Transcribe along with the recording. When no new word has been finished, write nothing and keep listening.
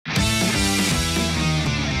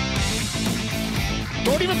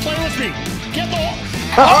Don't even play with me. Get the... Oh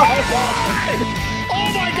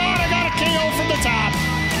my God, I got a KO from the top.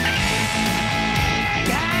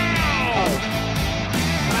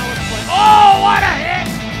 Oh, what a hit!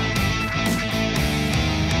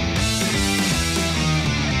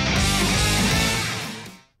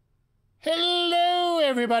 Hello,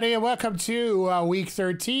 everybody, and welcome to week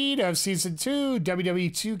 13 of season 2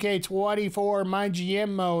 WWE 2k24 myGM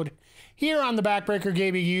mode here on the Backbreaker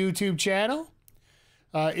Gaming YouTube channel.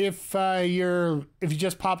 If you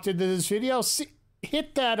just popped into this video,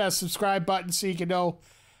 hit that subscribe button so you can know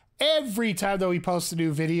every time that we post a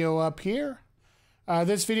new video up here.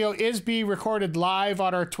 This video is being recorded live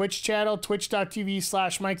on our Twitch channel,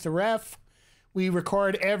 twitch.tv/MikeTheRef. We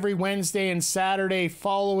record every Wednesday and Saturday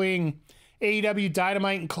following AEW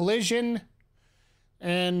Dynamite and Collision.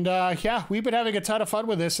 And yeah, we've been having a ton of fun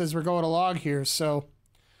with this as we're going along here. So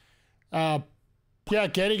yeah,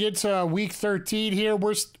 getting into week 13 here.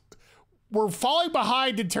 We're falling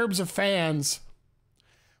behind in terms of fans.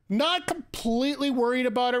 Not completely worried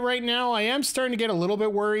about it right now. I am starting to get a little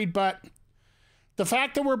bit worried, but the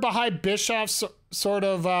fact that we're behind Bischoff, we're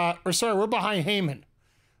behind Heyman.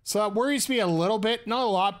 So that worries me a little bit. Not a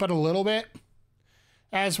lot, but a little bit.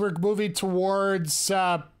 As we're moving towards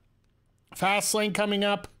Fastlane coming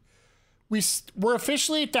up. We're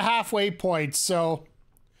officially at the halfway point. So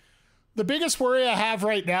the biggest worry I have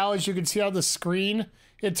right now, as you can see on the screen,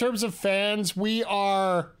 in terms of fans, we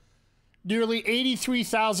are nearly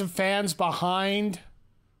 83,000 fans behind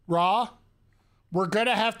Raw. We're going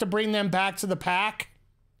to have to bring them back to the pack.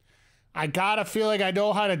 I got to feel like I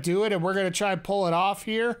know how to do it, and we're going to try and pull it off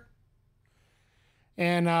here.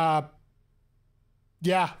 And,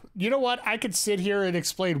 yeah, you know what? I could sit here and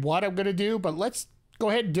explain what I'm going to do, but let's go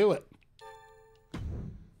ahead and do it.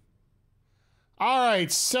 All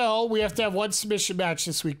right, so we have to have one submission match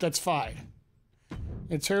this week. That's fine.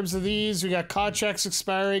 In terms of these, we got contracts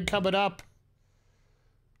expiring coming up.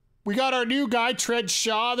 We got our new guy, Trent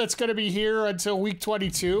Shaw, that's going to be here until week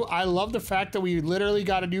 22. I love the fact that we literally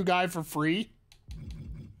got a new guy for free.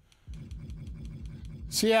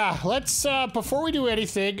 So yeah, let's, before we do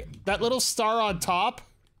anything, that little star on top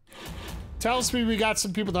tells me we got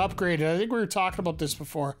some people to upgrade it. I think we were talking about this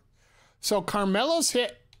before. So Carmelo's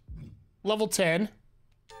hit level 10,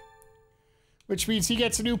 which means he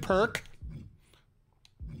gets a new perk.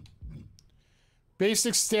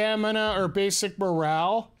 Basic stamina or basic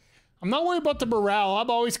morale. I'm not worried about the morale.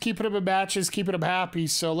 I'm always keeping him in matches, keeping him happy.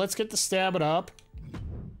 So let's get the stamina up.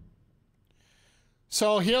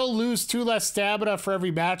 So he'll lose 2 less stamina for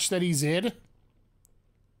every match that he's in.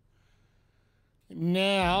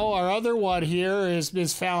 Now, our other one here is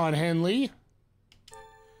Ms. Fallon Henley.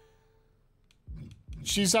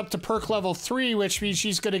 She's up to perk level 3, which means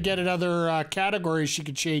she's going to get another category she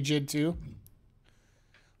can change into.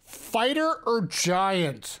 Fighter or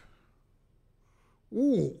Giant?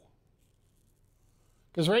 Ooh.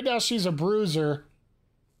 Because right now she's a bruiser.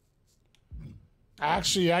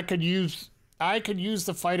 Actually, I could use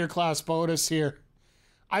the fighter class bonus here.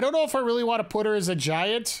 I don't know if I really want to put her as a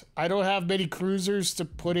giant. I don't have many cruisers to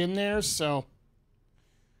put in there, so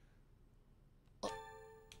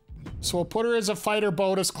we'll put her as a fighter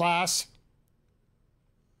bonus class.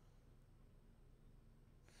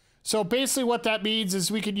 So basically what that means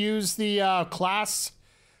is we can use the class.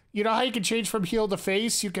 You know how you can change from heel to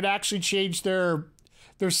face? You can actually change their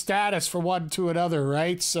status from one to another,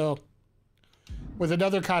 right? So with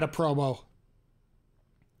another kind of promo.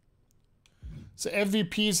 So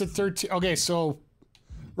MVP's at 13. Okay, so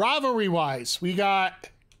rivalry-wise, we got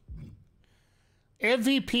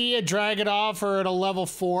MVP and Dragunov are at a level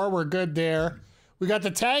 4. We're good there. We got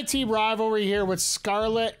the tag team rivalry here with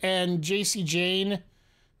Scarlett and JC Jane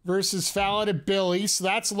versus Fallon and Billy. So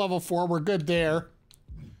that's level 4. We're good there.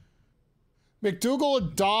 McDougal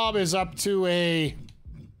and Dom is up to a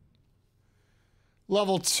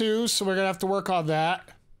level 2, so we're going to have to work on that.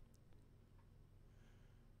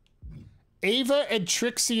 Ava and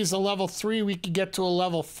Trixie is a level 3. We could get to a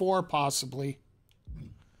level 4 possibly.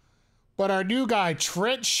 But our new guy,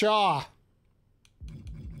 Trent Shaw.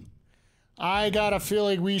 I got a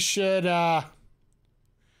feeling we should, I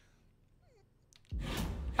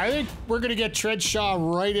think we're going to get Trent Shaw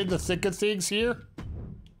right in the thick of things here.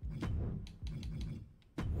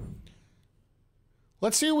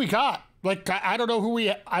 Let's see what we got. Like, I don't know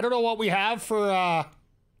I don't know what we have for a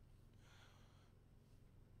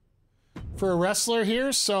wrestler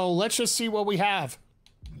here, so let's just see what we have.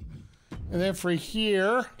 And then for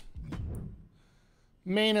here,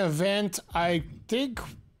 main event, I think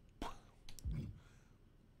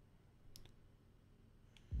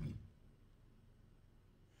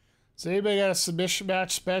Has anybody got a submission match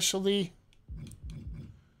specialty?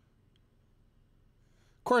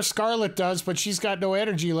 Of course, Scarlett does, but she's got no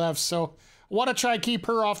energy left, so I want to try and keep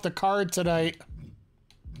her off the card tonight.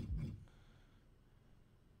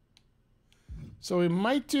 So we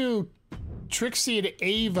might do Trixie and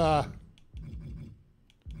Ava.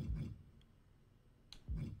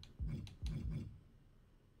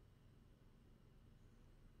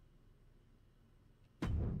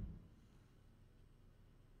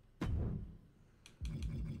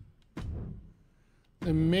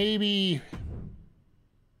 And maybe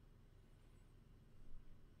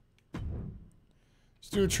let's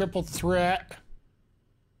do a triple threat.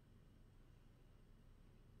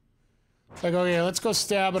 Like, okay, let's go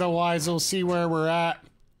stamina-wise. We'll see where we're at.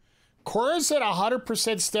 Cora's at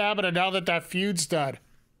 100% stamina now that that feud's done.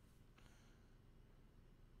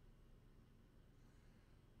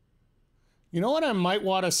 You know what I might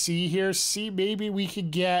want to see here? See, maybe we could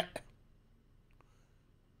get...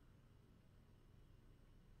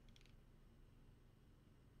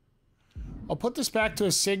 I'll put this back to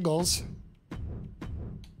a singles.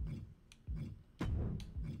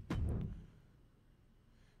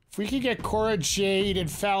 If we could get Cora, Jade,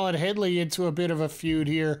 and Fallon Henley into a bit of a feud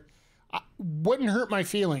here, wouldn't hurt my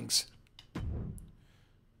feelings.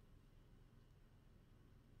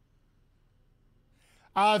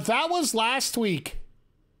 That was last week.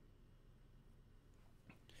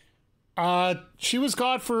 She was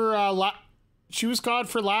gone for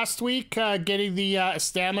last week, getting the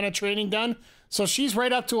stamina training done. So she's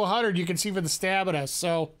right up to 100. You can see for the stamina.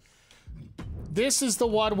 So this is the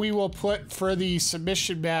one we will put for the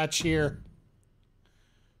submission match here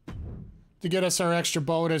to get us our extra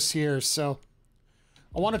bonus here. So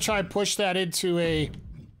I want to try and push that into a...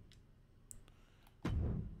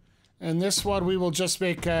 And this one we will just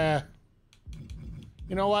make a...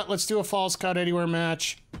 You know what? Let's do a false count anywhere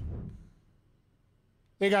match.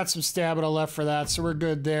 They got some stamina left for that, so we're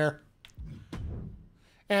good there.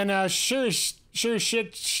 And sure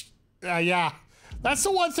shit, yeah. That's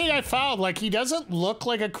the one thing I found. Like, he doesn't look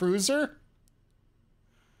like a cruiser.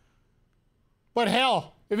 But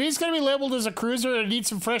hell, if he's going to be labeled as a cruiser and needs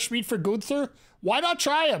some fresh meat for Gunther, why not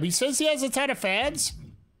try him? He says he has a ton of fans.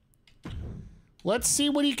 Let's see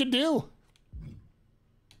what he can do.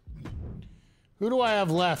 Who do I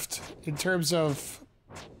have left in terms of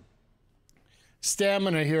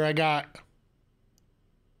stamina here? I got...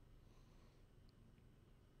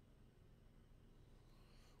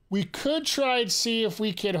 We could try and see if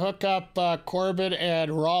we can hook up Corbin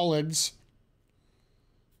and Rollins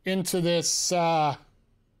into this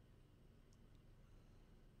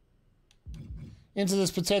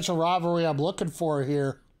potential rivalry I'm looking for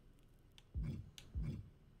here.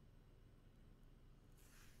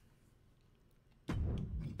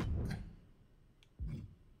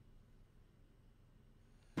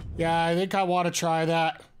 Yeah, I think I want to try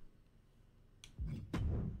that.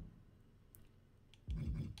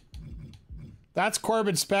 That's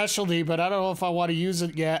Corbin's specialty, but I don't know if I want to use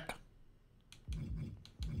it yet.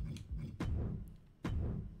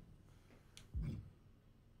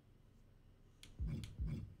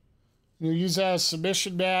 You use that as a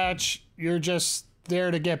submission match. You're just there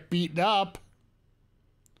to get beaten up.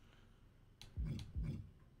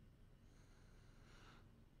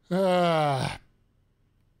 I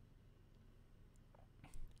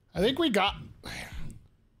think we got...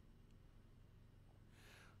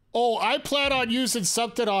 Oh, I plan on using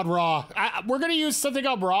something on Raw. We're going to use something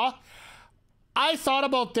on Raw. I thought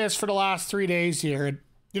about this for the last 3 days here. And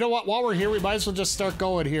you know what? While we're here, we might as well just start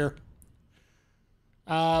going here.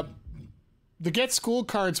 The get school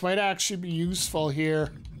cards might actually be useful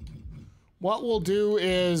here. What we'll do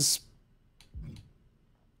is...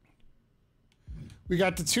 We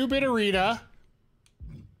got the 2-bit arena.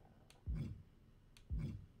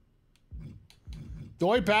 The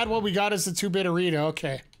only bad one we got is the 2-bit arena.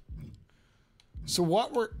 Okay. So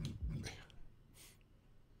what we're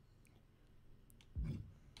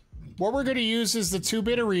going to use is the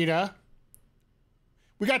 2-bit arena.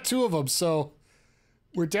 We got 2 of them, so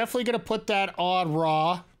we're definitely going to put that on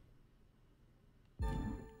Raw.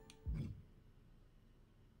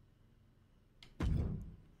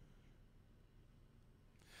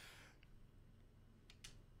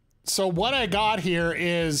 So what I got here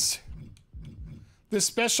is this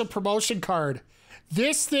special promotion card.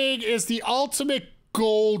 This thing is the ultimate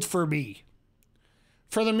gold for me.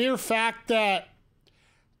 For the mere fact that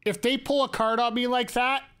if they pull a card on me like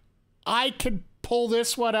that, I can pull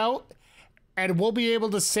this one out and we'll be able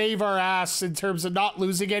to save our ass in terms of not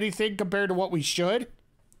losing anything compared to what we should.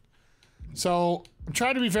 So I'm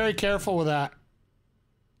trying to be very careful with that.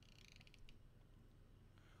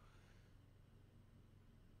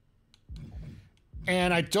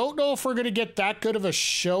 And I don't know if we're going to get that good of a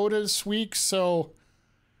show this week, so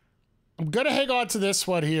I'm going to hang on to this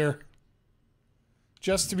one here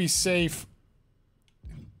just to be safe.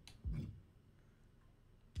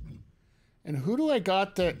 And who do I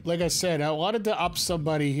got that, like I said, I wanted to up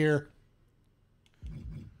somebody here.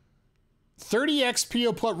 30 XP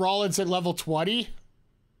will put Rollins at level 20,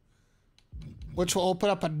 which will open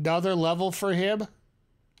up another level for him.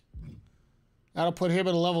 That'll put him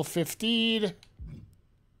at a level 15.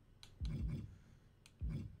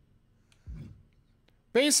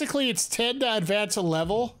 Basically, it's 10 to advance a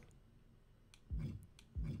level.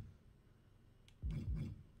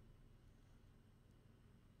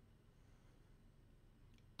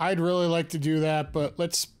 I'd really like to do that, but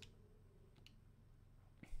let's...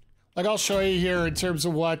 Like, I'll show you here in terms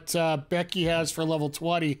of what Becky has for level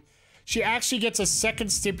 20. She actually gets a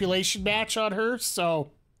second stipulation match on her,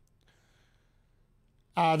 so...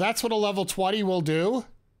 that's what a level 20 will do.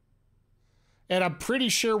 And I'm pretty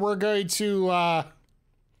sure we're going to...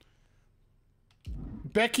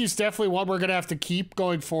 Becky's definitely one we're going to have to keep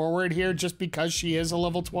going forward here just because she is a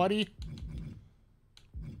level 20.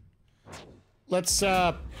 Let's,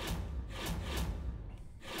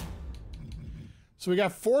 So we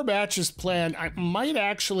got 4 matches planned. I might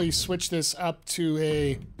actually switch this up to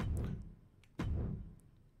a...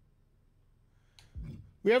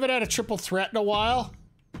 We haven't had a triple threat in a while.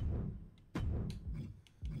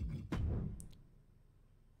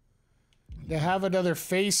 To have another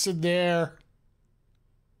face in there.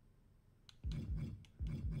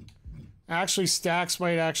 Actually, stacks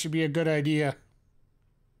might actually be a good idea.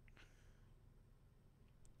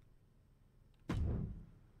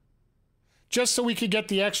 Just so we could get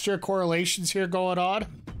the extra correlations here going on.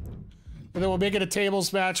 And then we'll make it a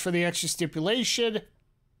tables match for the extra stipulation.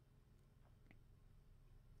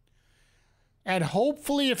 And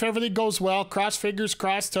hopefully, if everything goes well, cross fingers,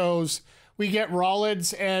 cross toes, we get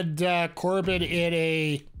Rollins and Corbin in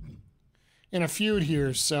a feud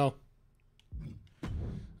here, so...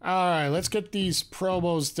 All right, let's get these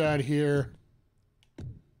promos done here.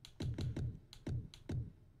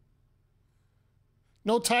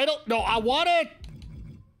 No title? No, I want to...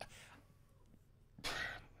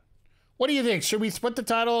 What do you think? Should we put the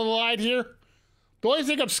title on the line here? The only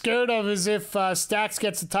thing I'm scared of is if Stacks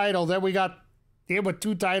gets the title, then we got him with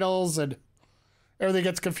 2 titles and everything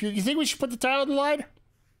gets confused. You think we should put the title on the line?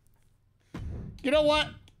 You know what?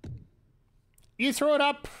 You throw it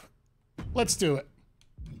up. Let's do it.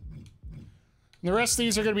 And the rest of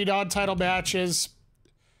these are going to be non-title matches.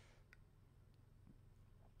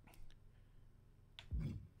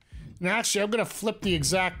 And actually, I'm going to flip the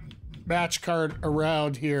exact match card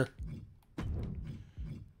around here.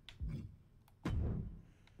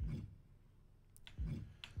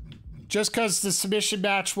 Just because the submission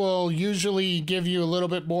match will usually give you a little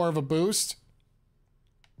bit more of a boost.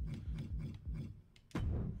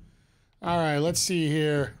 All right, let's see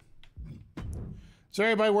here. Is there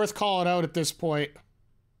anybody worth calling out at this point?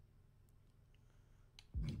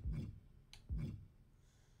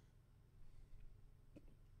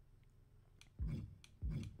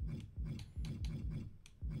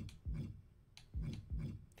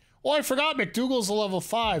 Oh, I forgot McDougal's a level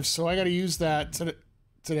 5, so I got to use that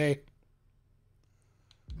today.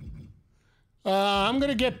 I'm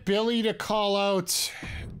going to get Billy to call out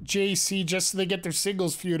JC just so they get their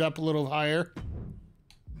singles feud up a little higher.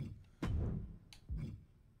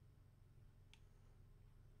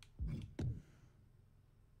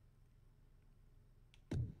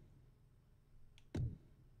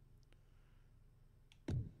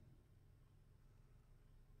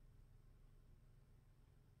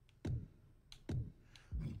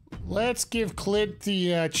 Let's give Clint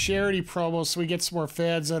the charity promo so we get some more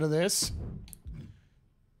fans out of this.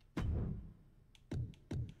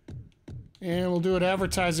 And we'll do an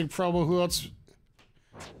advertising promo. Who else?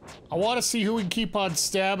 I want to see who we can keep on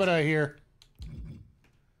stamina here.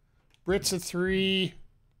 Britt's a 3.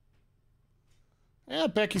 Yeah,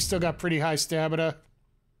 Becky's still got pretty high stamina.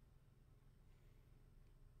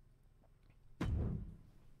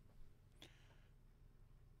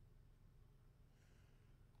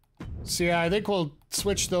 So yeah, I think we'll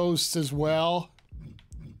switch those as well.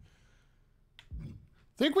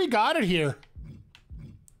 I think we got it here.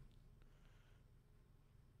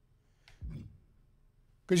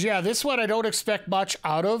 Because yeah, this one I don't expect much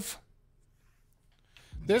out of.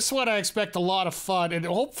 This one I expect a lot of fun. And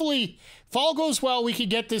hopefully, if all goes well, we can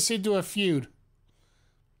get this into a feud.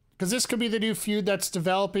 Because this could be the new feud that's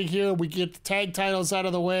developing here. We get the tag titles out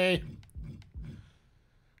of the way.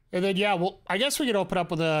 And then yeah, well, I guess we can open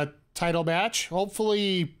up with a title match.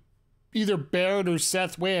 Hopefully, either Barrett or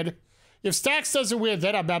Seth win. If Stacks doesn't win,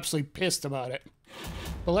 then I'm absolutely pissed about it.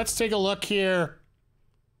 But let's take a look here.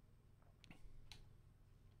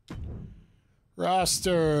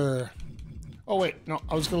 Roster. Oh, wait. No,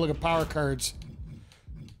 I was going to look at power cards.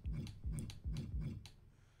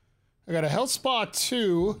 I got a health spa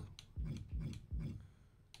 2.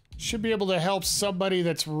 Should be able to help somebody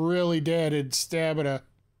that's really dead in stamina.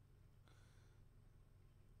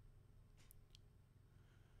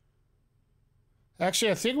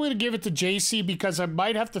 Actually, I think I'm going to give it to JC because I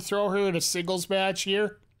might have to throw her in a singles match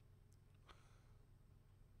here.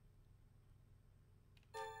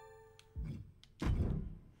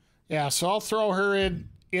 Yeah, so I'll throw her in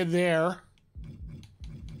there.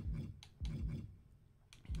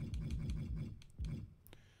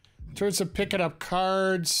 In terms of picking up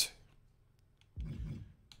cards.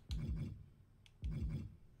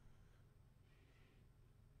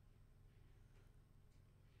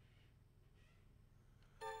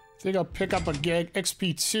 I think I'll pick up a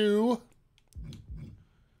XP2.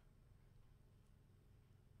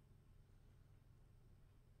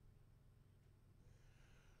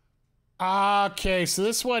 Okay, so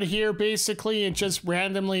this one here, basically, it just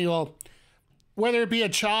randomly will, whether it be a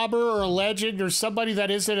jobber or a legend or somebody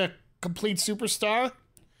that isn't a complete superstar,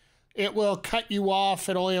 it will cut you off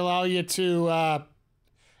and only allow you to,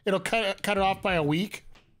 it'll cut it off by a week.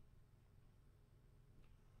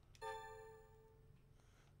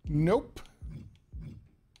 Nope.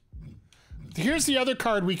 Here's the other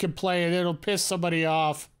card we can play and it'll piss somebody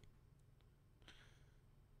off.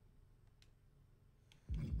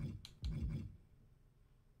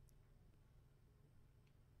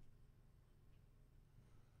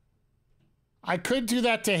 I could do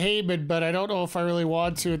that to Heyman, but I don't know if I really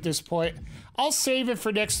want to at this point. I'll save it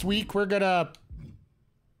for next week. We're gonna...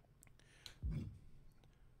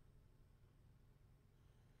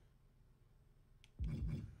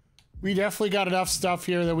 We definitely got enough stuff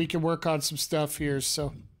here that we can work on some stuff here,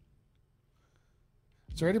 so...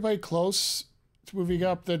 Is there anybody close to moving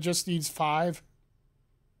up that just needs 5?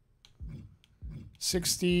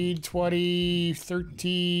 16, 20,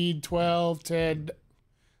 13, 12, 10,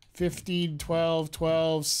 15, 12,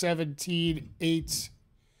 12, 17, 8,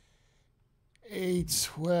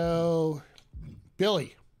 12...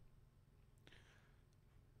 Billy.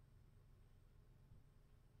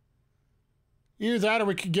 Either that or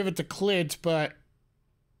we could give it to Clint, but...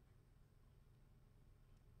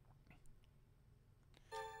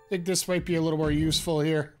 I think this might be a little more useful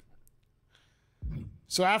here.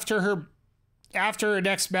 So after her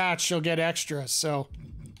next match, she'll get extra, so...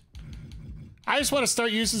 I just want to start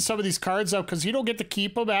using some of these cards up, because you don't get to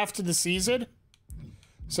keep them after the season.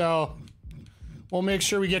 So, we'll make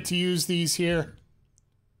sure we get to use these here.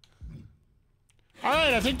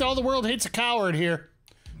 Alright, I think all the world hates a coward here.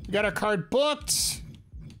 We got our card booked.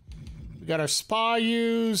 We got our spa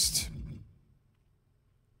used.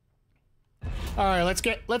 All right, let's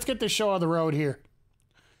get this show on the road here.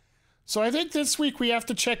 So I think this week we have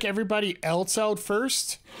to check everybody else out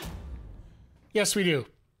first. Yes, we do.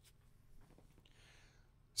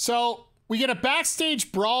 So we get a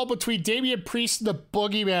backstage brawl between Damian Priest and the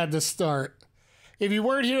Boogeyman to start. If you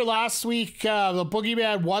weren't here last week, the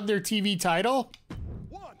Boogeyman won their TV title.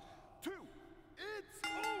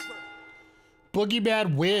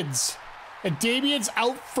 Boogeyman wins. And Damian's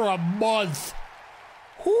out for a month.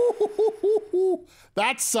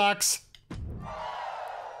 That sucks.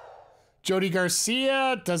 Jody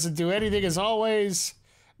Garcia doesn't do anything as always.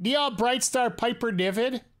 Neon Brightstar Piper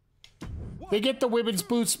Niven. They get the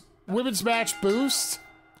women's match boost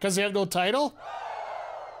because they have no title.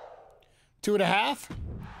 2.5.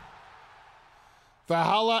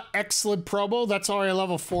 Valhalla, excellent promo. That's already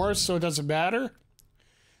level 4, so it doesn't matter.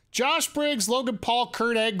 Josh Briggs, Logan Paul,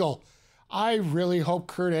 Kurt Angle. I really hope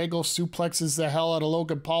Kurt Angle suplexes the hell out of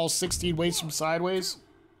Logan Paul 16 ways from sideways.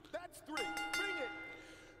 That's 3. Bring it.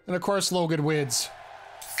 And of course, Logan wins.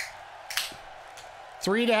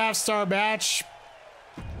 3.5-star match.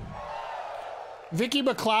 Vicky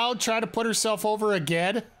McLeod tried to put herself over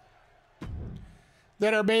again.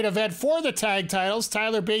 Then our main event for the tag titles.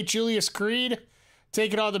 Tyler Bate, Julius Creed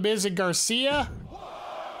taking on The Miz and Garcia.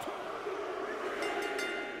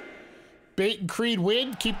 Bate and Creed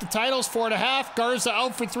win, keep the titles, 4.5. Garza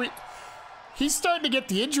out for 3. He's starting to get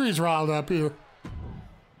the injuries riled up here.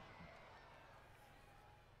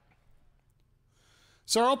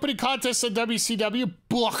 So our opening contest on WCW,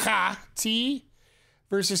 Booker T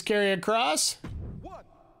versus Karrion Kross. 1,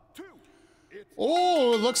 2.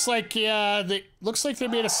 Oh, it looks like they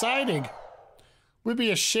made a signing. Would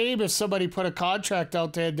be a shame if somebody put a contract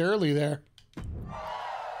out to end early there.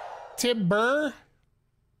 Tim Burr.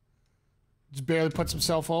 Just barely puts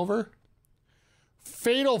himself over.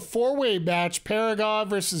 fatal four-way match. Paragon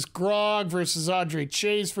versus Grog versus Andre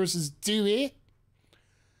Chase versus Dewey.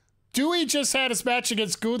 Dewey just had his match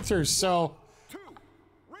against Gunther, so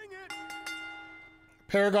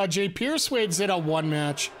Paragon J. Pierce wins in a one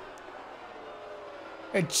match.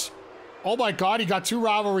 It's, oh my God, he got two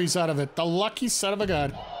rivalries out of it. The lucky son of a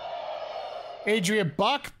gun. Adrian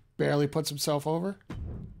Buck barely puts himself over.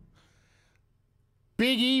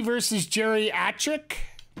 Big E versus Jerry Atrick.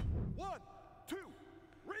 1, 2,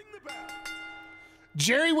 ring the bell.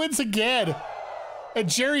 Jerry wins again. And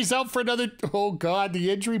Jerry's out for another. Oh God,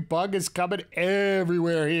 the injury bug is coming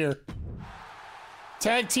everywhere here.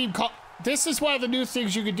 Tag team call. This is one of the new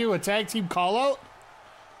things you can do, a tag team call out.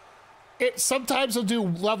 It sometimes it'll do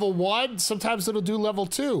level 1, sometimes it'll do level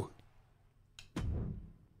 2.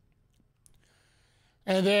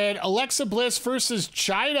 And then Alexa Bliss versus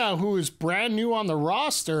Chyna, who is brand new on the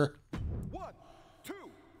roster. 1, 2,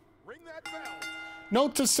 ring that bell.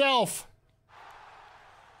 Note to self.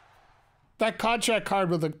 That contract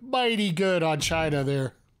card would look mighty good on Chyna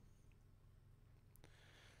there.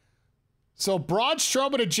 So Braun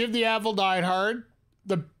Strowman and Jim the Anvil Neidhart,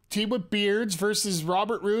 the team with beards versus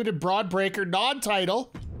Robert Roode and Braun Breaker,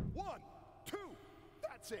 non-title. 1, 2,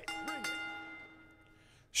 that's it. Ring it.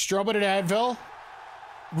 Strowman and Anvil.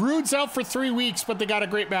 Roode's out for 3 weeks, but they got a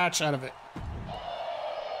great match out of it.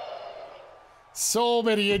 So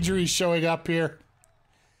many injuries showing up here.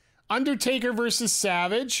 Undertaker versus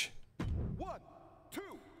Savage. 1, 2,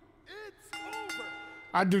 it's over.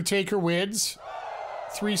 Undertaker wins.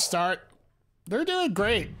 3-star. They're doing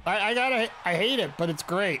great. I hate it, but it's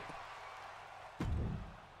great.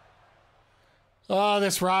 Oh,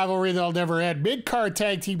 this rivalry that'll never end. Mid-card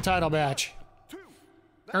tag team title match. 2,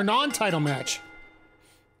 Or non-title match.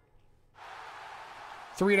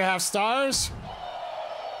 3.5 stars.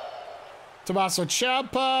 Tommaso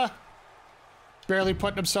Ciampa barely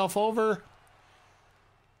putting himself over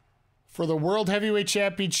for the World Heavyweight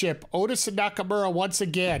Championship. Otis and Nakamura once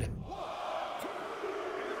again.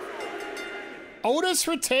 Otis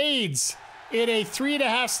retains in a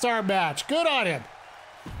 3.5-star match. Good on him.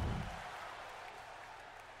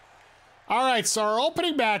 All right, so our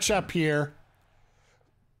opening matchup here.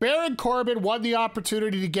 Baron Corbin won the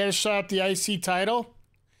opportunity to get a shot at the IC title.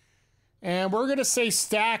 And we're going to say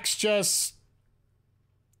Stacks just...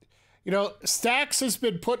 You know, Stacks has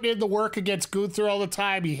been putting in the work against Gunther all the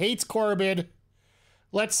time. He hates Corbin.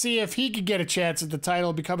 Let's see if he can get a chance at the title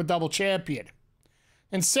and become a double champion.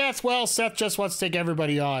 And Seth, well, Seth just wants to take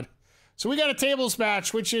everybody on. So we got a tables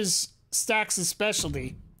match, which is Stacks'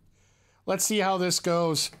 specialty. Let's see how this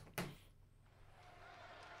goes.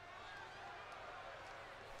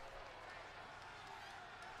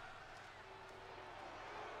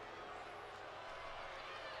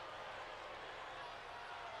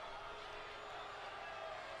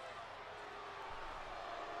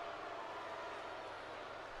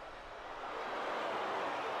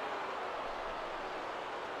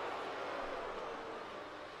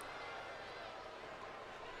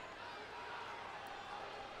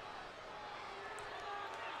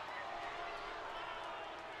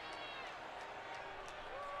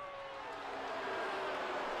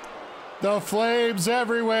 The flames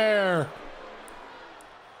everywhere.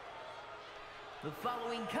 The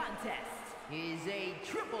following contest is a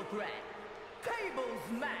triple threat tables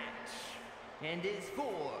match and is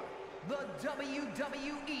for the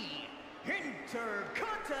WWE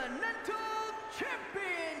Intercontinental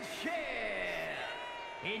Championship.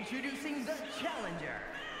 Introducing the challenger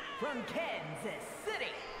from Kansas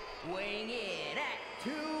City, weighing in at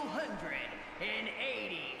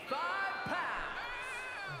 285 pounds.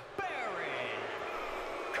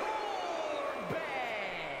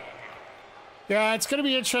 Yeah, it's going to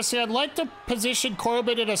be interesting. I'd like to position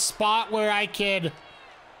Corbin in a spot where I can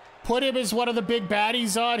put him as one of the big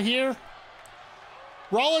baddies on here.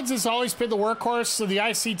 Rollins has always been the workhorse, so the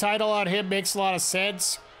IC title on him makes a lot of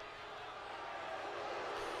sense.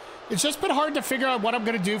 It's just been hard to figure out what I'm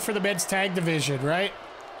going to do for the men's tag division, right?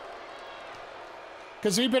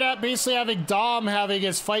 Because we've been at basically having Dom having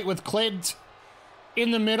his fight with Clint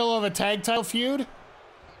in the middle of a tag title feud.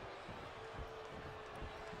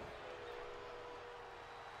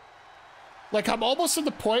 Like, I'm almost at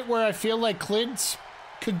the point where I feel like Clint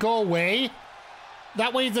could go away.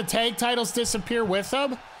 That way the tag titles disappear with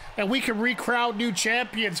them, and we can recrowd new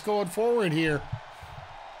champions going forward here.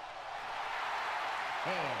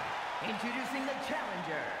 And introducing the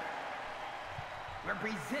challenger,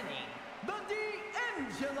 representing the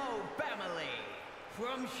D'Angelo family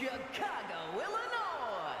from Chicago,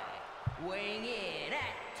 Illinois, weighing in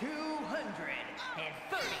at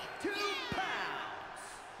 232 pounds,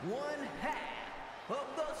 1/2 of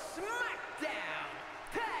the Smackdown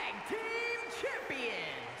Tag Team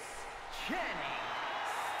Champions, Channing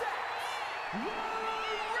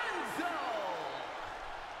Lorenzo.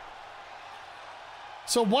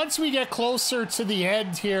 So once we get closer to the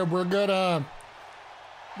end here, we're gonna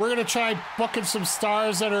try booking some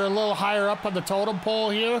stars that are a little higher up on the totem pole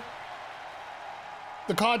here.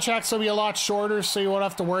 The contracts will be a lot shorter, so you won't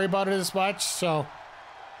have to worry about it as much. So,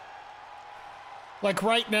 like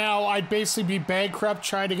right now, I'd basically be bankrupt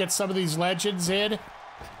trying to get some of these legends in.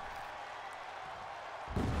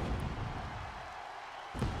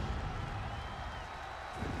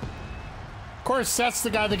 Of course, that's the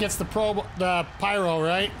guy that gets the pyro,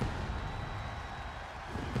 right?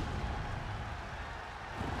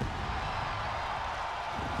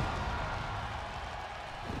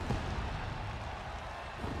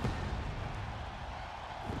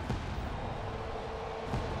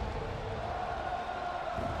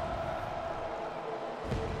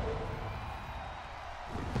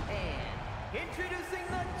 Introducing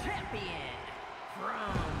the champion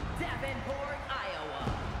from Davenport,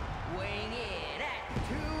 Iowa, weighing in at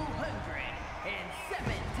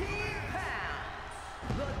 217 pounds,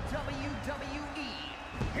 the WWE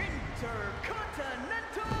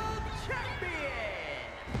Intercontinental Champion,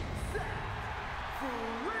 Seth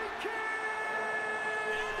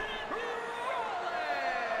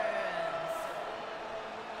Rollins.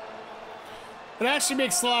 It actually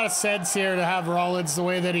makes a lot of sense here to have Rollins the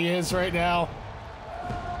way that he is right now.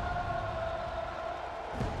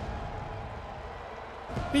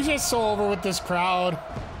 He's just so over with this crowd.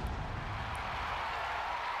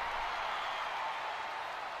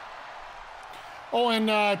 Oh,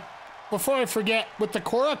 and before I forget, with the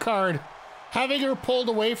Cora card, having her pulled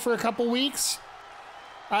away for a couple weeks,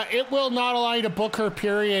 it will not allow you to book her,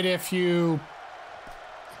 period, if you...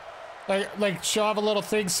 Like she'll have a little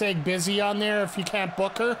thing saying busy on there if you can't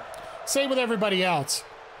book her. Same with everybody else.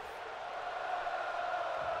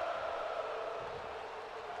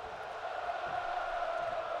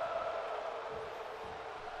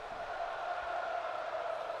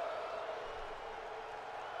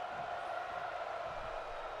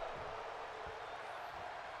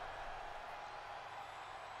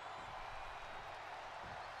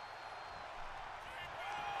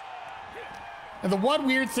 And the one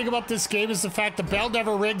weird thing about this game is the fact the bell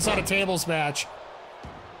never rings on a tables match.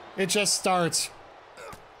 It just starts.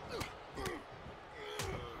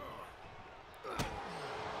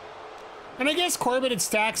 And I guess Corbin and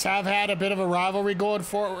Stacks have had a bit of a rivalry going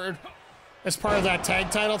forward as part of that tag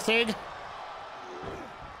title thing.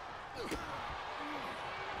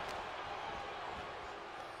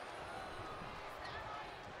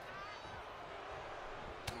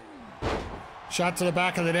 Shot to the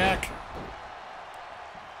back of the neck.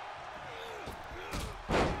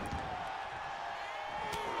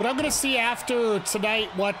 But I'm gonna see after tonight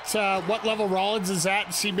what level Rollins is at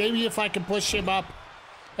and see maybe if I can push him up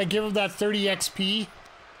and give him that 30 XP.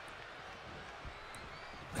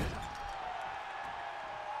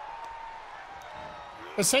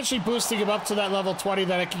 Essentially boosting him up to that level 20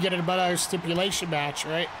 that I can get in another stipulation match,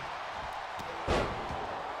 right?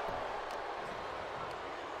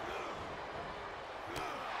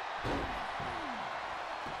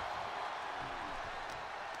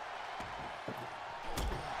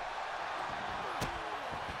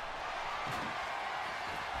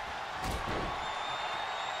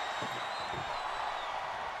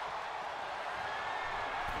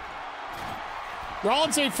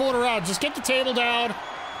 Rollins ain't fooling around. Just get the table down.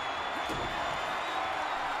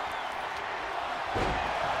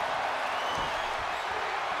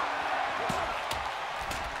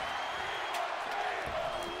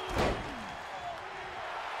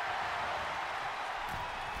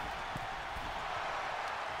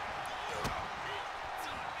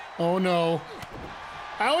 Oh no.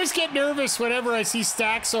 I always get nervous whenever I see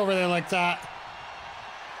Stacks over there like that.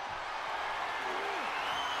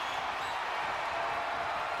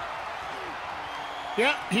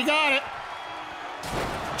 Yeah, he got it.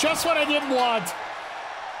 Just what I didn't want.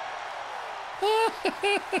 Here's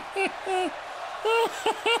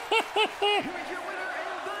your winner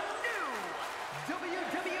and the new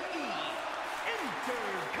WWE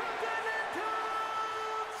Intercontinental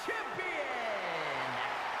Champion,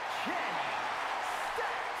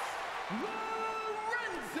 Channing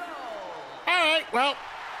Lorenzo. All right, well,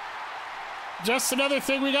 just another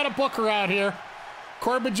thing we got to book around here.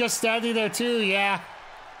 Corbin just standing there too, yeah.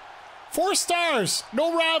 4 stars,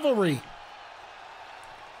 no rivalry.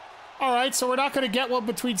 All right, so we're not going to get one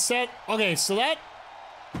between set. Okay, so that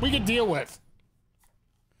we can deal with.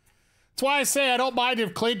 That's why I say I don't mind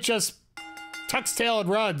if Clint just tucks tail and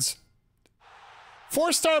runs.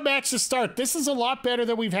 4-star match to start. This is a lot better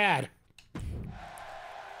than we've had.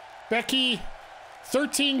 Becky,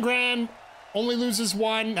 13 grand, only loses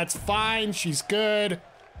 1. That's fine. She's good.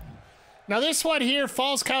 Now this one here,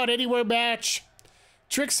 Falls Count Anywhere match.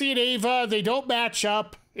 Trixie and Ava, they don't match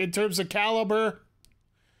up in terms of caliber.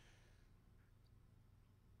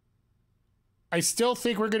 I still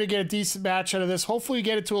think we're going to get a decent match out of this. Hopefully we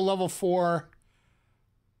get it to a level 4.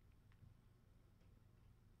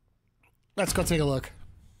 Let's go take a look.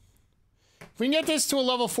 If we can get this to a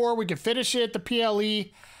level 4, we can finish it at the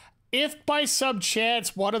PLE. If by some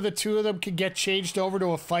chance one of the two of them can get changed over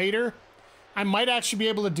to a fighter, I might actually be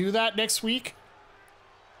able to do that next week.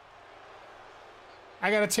 I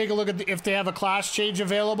got to take a look at if they have a class change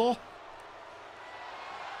available.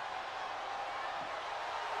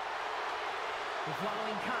 The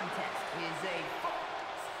following contest is a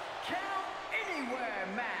Falls Count Anywhere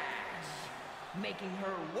match. Making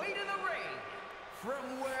her way to the ring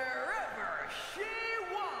from wherever she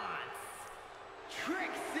wants,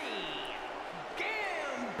 Trixie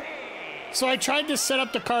Gambit. So I tried to set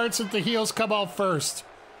up the card so that the heels come out first.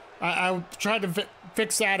 I tried to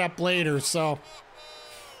fix that up later, so...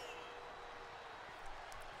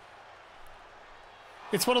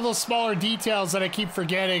 It's one of those smaller details that I keep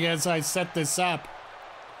forgetting as I set this up.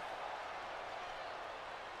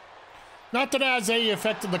 Not that it has any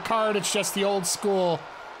effect on the card, it's just the old school,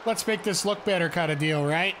 let's make this look better kind of deal,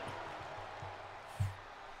 right?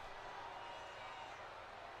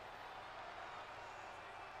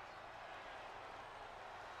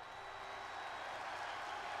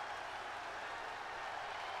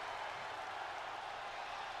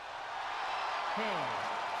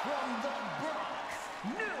 From the Bronx,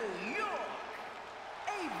 New York,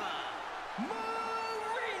 Ava Moreno.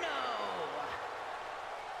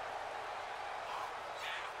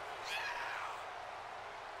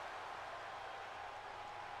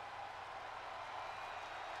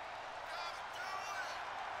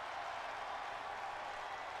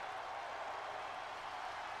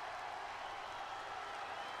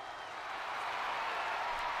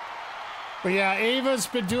 But yeah, Ava's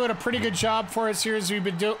been doing a pretty good job for us here as we've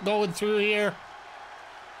been going through here.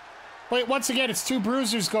 But once again, it's two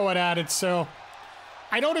bruisers going at it, so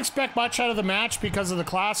I don't expect much out of the match because of the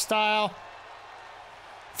class style.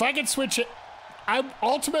 If I could switch it,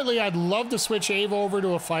 ultimately I'd love to switch Ava over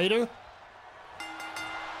to a fighter.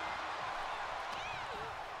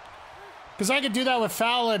 Because I could do that with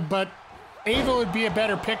Fallon, but Ava would be a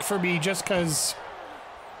better pick for me just because...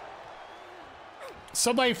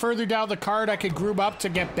 Somebody further down the card I could groom up to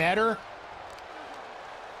get better.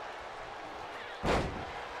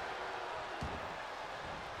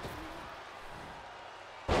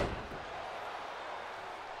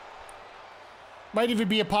 Might even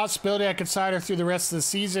be a possibility I could sign her through the rest of the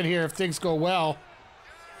season here if things go well.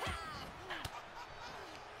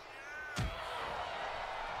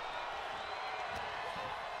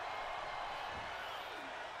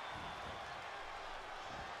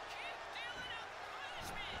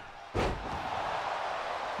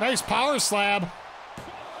 Nice power slab.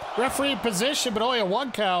 Referee in position, but only a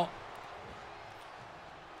 1 count.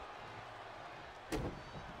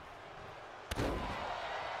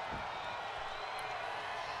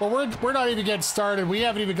 Well, we're not even getting started. We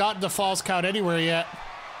haven't even gotten to Falls Count Anywhere yet.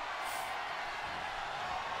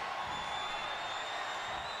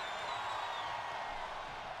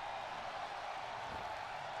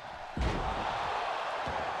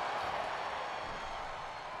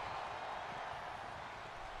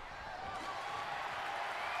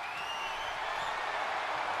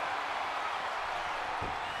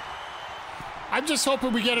 I'm just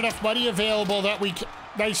hoping we get enough money available that we can...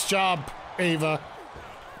 Nice job, Ava.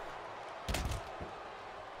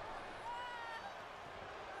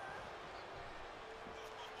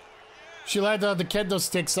 She landed on the kendo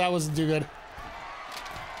sticks. That wasn't too good.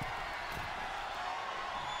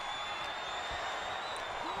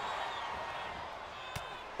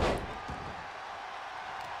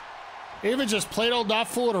 Ava just plain old not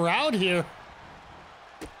fooling around here.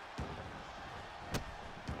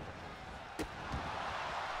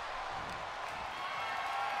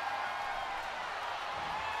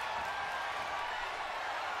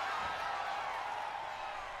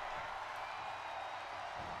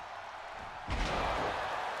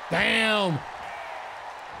 Damn!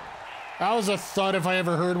 That was a thud if I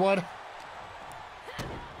ever heard one.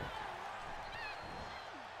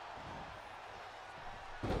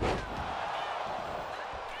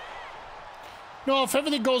 No, if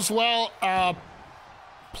everything goes well,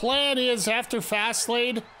 plan is after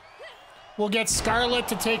Fastlane, we'll get Scarlett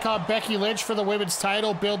to take on Becky Lynch for the women's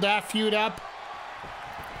title, build that feud up.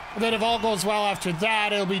 And then if all goes well after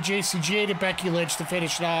that, it'll be Jade and Becky Lynch to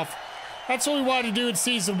finish it off. That's what we wanted to do in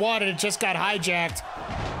season 1, and it just got hijacked.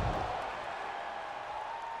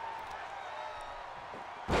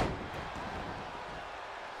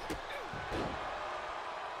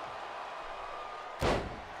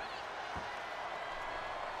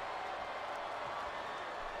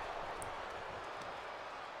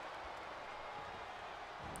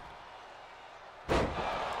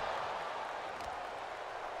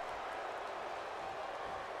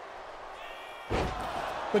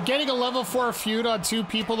 But getting a level 4 feud on 2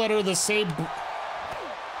 people that are the same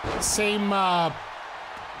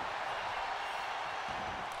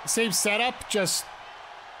setup, just...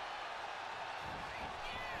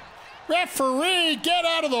 Referee, get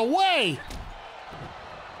out of the way!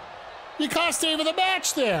 You cost David the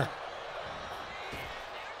match there.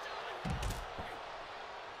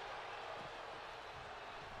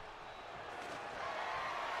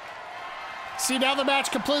 See, now the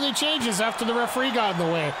match completely changes after the referee got in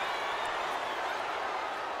the way.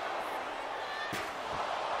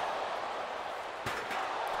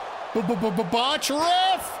 Botch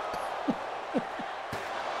ref!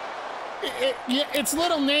 It's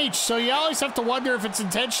little Nate, so you always have to wonder if it's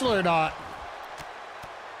intentional or not.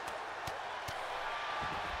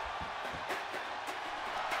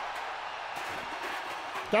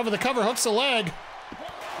 Down with the cover, hooks the leg.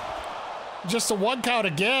 Just a 1 count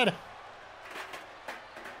again.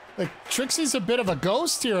 Like, Trixie's a bit of a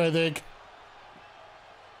ghost here, I think.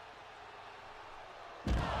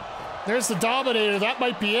 There's the Dominator. That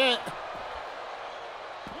might be it.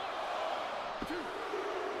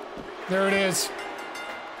 There it is.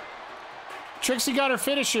 Trixie got her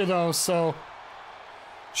finisher, though, so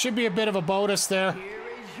should be a bit of a bonus there.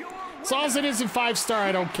 As long as it isn't 5-star,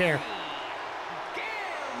 I don't care.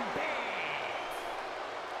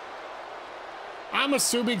 I'm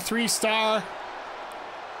assuming 3-star.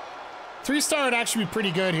 3-star would actually be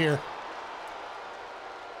pretty good here.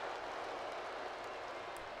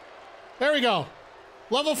 There we go.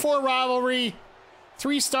 Level 4 rivalry.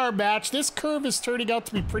 3-star match. This curve is turning out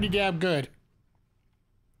to be pretty damn good.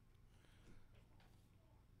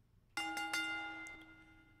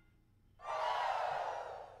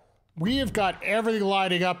 We have got everything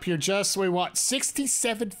lining up here just so we want.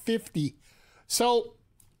 6750. So,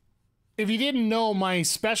 if you didn't know, my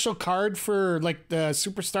special card for like the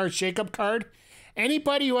Superstar Shakeup card,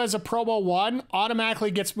 anybody who has a Promo 1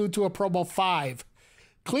 automatically gets moved to a Promo 5.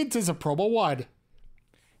 Clint is a Promo 1.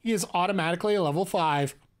 He is automatically a level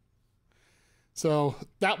 5. So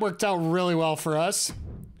that worked out really well for us.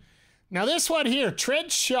 Now this one here,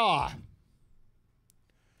 Trent Shaw.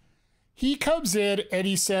 He comes in and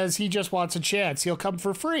he says he just wants a chance. He'll come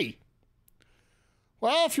for free.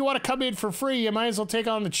 Well, if you want to come in for free, you might as well take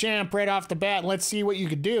on the champ right off the bat and let's see what you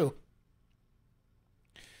can do.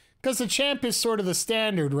 Because the champ is sort of the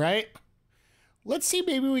standard, right? Let's see,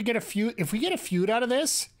 maybe we get a feud. If we get a feud out of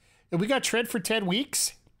this, and we got Trent for 10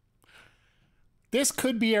 weeks, this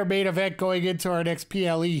could be our main event going into our next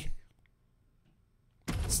PLE.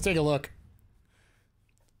 Let's take a look.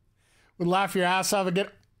 Would laugh your ass off again.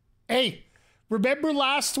 Hey, remember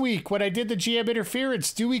last week when I did the GM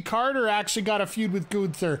interference, Dewey Carter actually got a feud with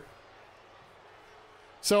Gunther.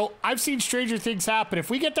 So I've seen stranger things happen. If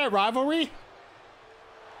we get that rivalry,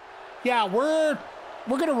 yeah, we're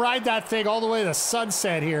gonna ride that thing all the way to the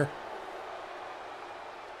sunset here.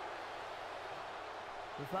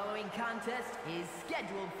 The following contest is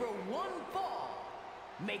scheduled for one fall.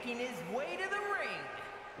 Making his way to the ring,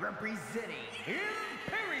 representing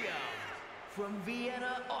Imperium from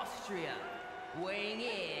Vienna, Austria, weighing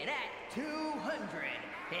in at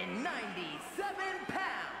 297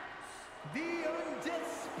 pounds, the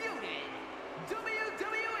undisputed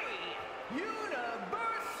WWE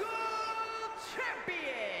Universal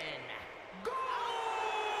Champion,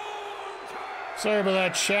 Gunther! Sorry about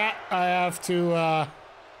that, chat. I have to,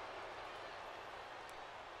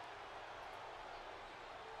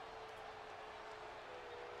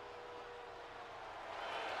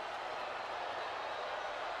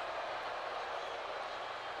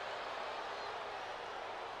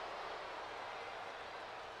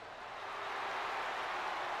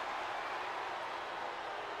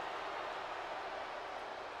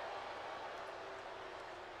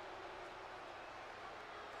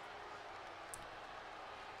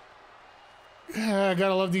 I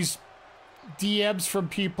gotta love these DMs from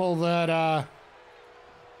people that,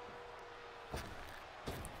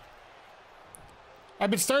 I've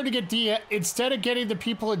been starting to get instead of getting the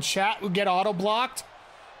people in chat who get auto-blocked,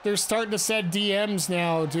 they're starting to send DMs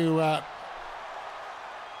now to, And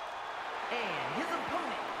his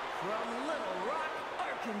opponent from Little Rock,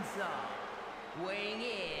 Arkansas, weighing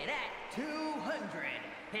in at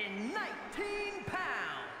 219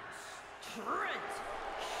 pounds, Trent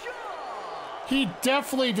Shaw. He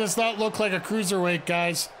definitely does not look like a cruiserweight,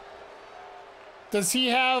 guys. Does he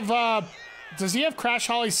have Crash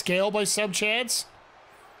Holly's scale by some chance?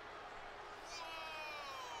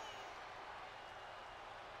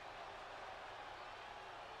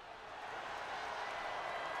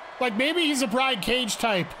 Like, maybe he's a Brian Cage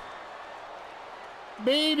type.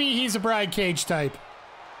 Maybe he's a Brian Cage type.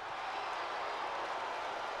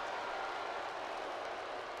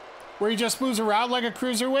 Where he just moves around like a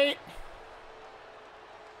cruiserweight?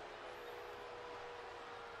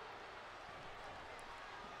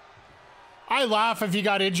 I laugh if he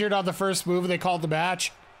got injured on the first move and they called the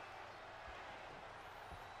match.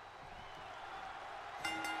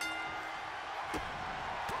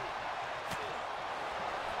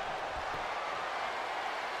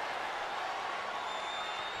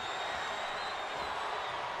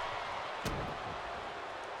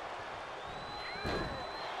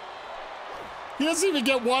 He doesn't even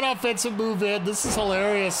get one offensive move in. This is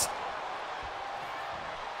hilarious.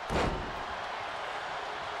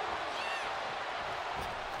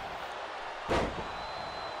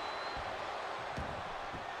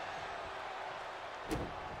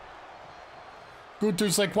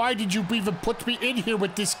 Gunther's like, why did you even put me in here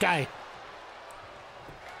with this guy?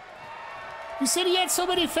 You said he had so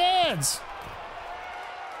many fans.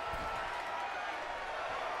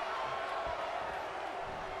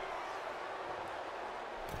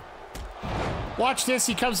 Watch this.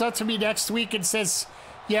 He comes up to me next week and says,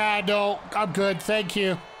 yeah, no, I'm good. Thank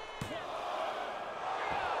you.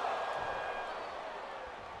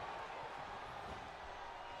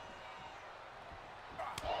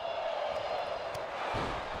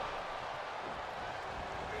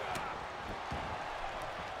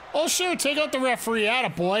 Oh, sure. Take out the referee.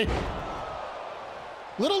 Attaboy.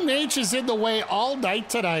 Little Nate is in the way all night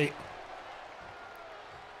tonight.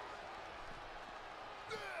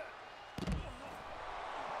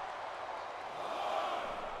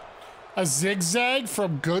 A zigzag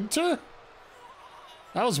from Gunther?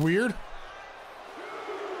 That was weird.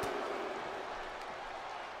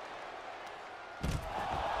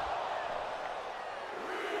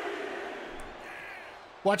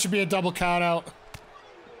 Watch it be a double count out.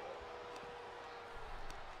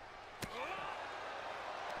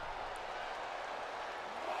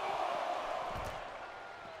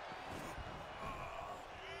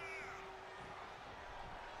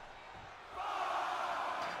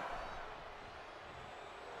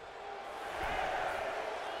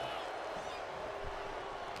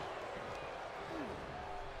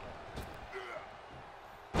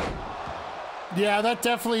 Yeah, that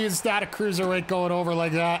definitely is not a cruiserweight going over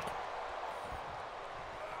like that.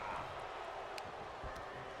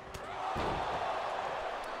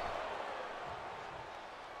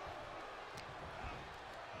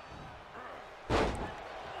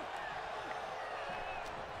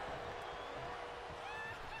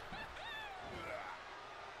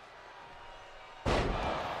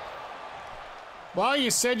 Well, you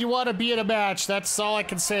said you want to be in a match. That's all I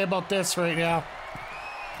can say about this right now.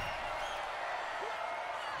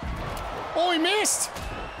 Oh, he missed.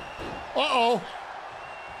 Uh-oh.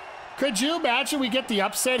 Could you imagine we get the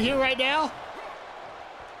upset here right now?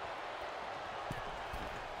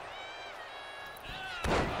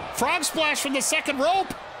 Frog splash from the second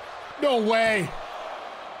rope. No way.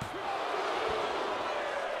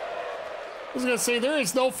 I was going to say, there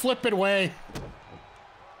is no flipping way.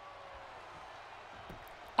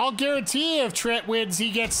 I'll guarantee you if Trent wins, he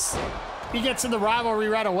gets in the rivalry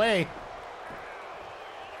right away.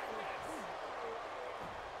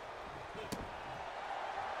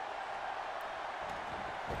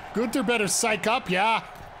 Gunther better psych up, yeah.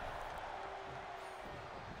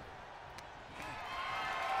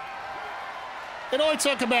 It only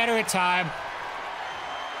took a matter of time.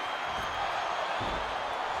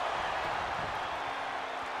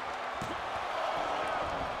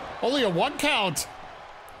 Only a 1 count.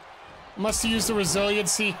 Must have used the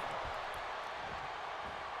resiliency.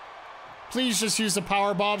 Please just use the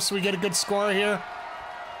power bomb so we get a good score here.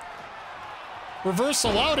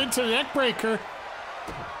 Reversal out into the neck breaker.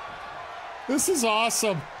 This is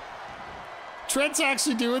awesome. Trent's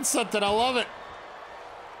actually doing something. I love it.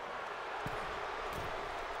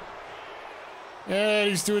 And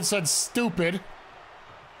he's doing something stupid.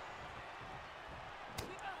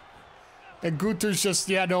 And Gunther's just,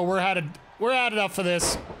 yeah, no, we're had enough of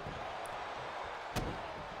this.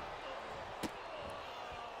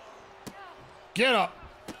 Get up.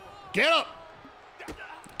 Get up.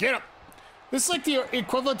 Get up. This is like the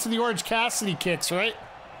equivalent to the Orange Cassidy kicks, right?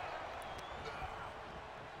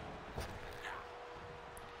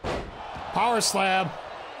 Power slam.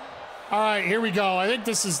 All right, here we go. I think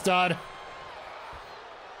this is done.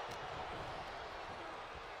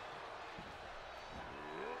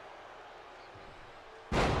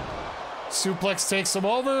 Suplex takes him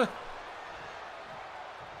over.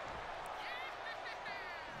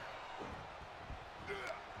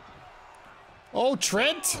 Oh,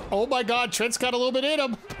 Trent. Oh, my God. Trent's got a little bit in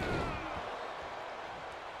him.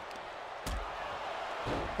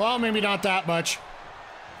 Well, maybe not that much.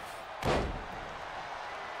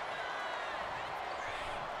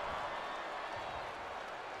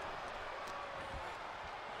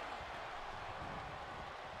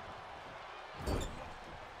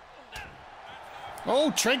 Oh,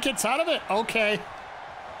 Trent gets out of it. Okay.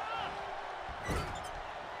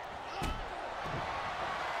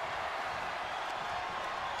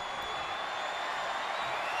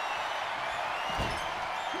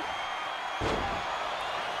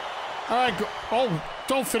 All right, go. Oh,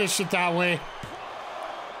 don't finish it that way.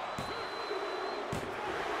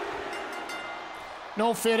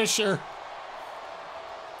 No finisher.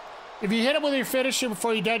 If you hit him with your finisher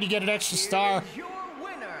before you're done, you get an extra star. Your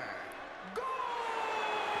winner,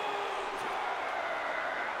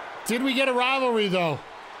 Did we get a rivalry, though?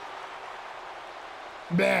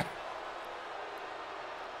 Meh.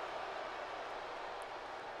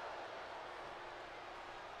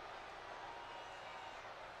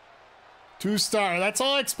 Two-star. That's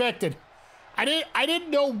all I expected. I didn't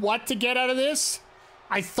know what to get out of this.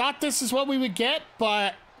 I thought this is what we would get,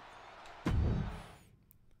 but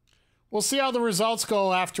we'll see how the results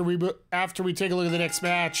go after we take a look at the next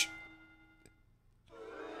match.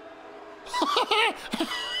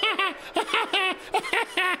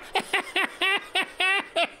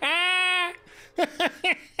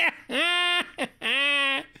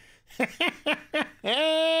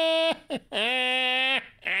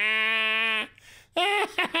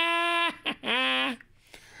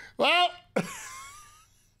 Well,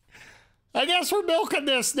 I guess we're milking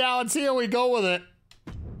this now and see how we go with it.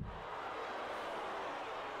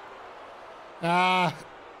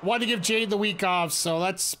 Wanted to give Jade the week off, so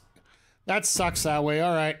that sucks that way.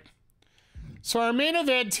 All right. So our main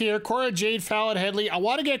event here, Cora, Jade, Fallon, Henley. I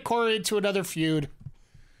want to get Cora into another feud.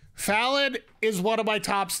 Fallon is one of my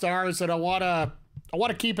top stars, and I want to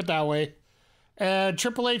keep it that way. And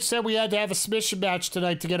Triple H said we had to have a submission match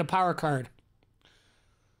tonight to get a power card.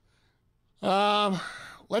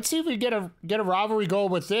 Let's see if we get a rivalry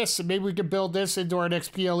going with this, and maybe we can build this into our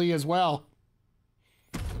next PLE as well.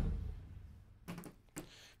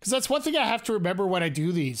 Because that's one thing I have to remember when I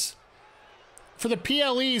do these. For the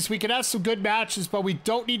PLEs, we can have some good matches, but we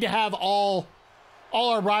don't need to have all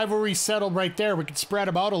our rivalries settled right there. We can spread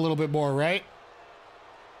them out a little bit more, right?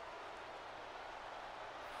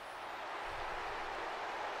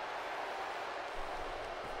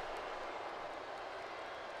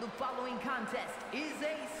 The following contest is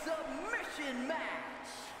a submission match.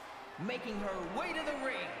 Making her way to the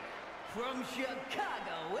ring from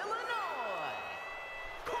Chicago, Illinois,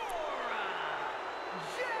 Cora,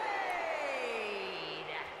 Jade.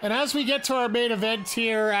 And as we get to our main event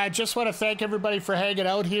here, I just want to thank everybody for hanging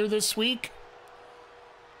out here this week.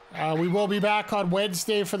 We will be back on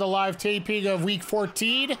Wednesday for the live taping of Week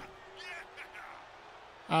 14.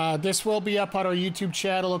 This will be up on our YouTube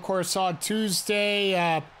channel, of course, on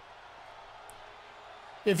Tuesday.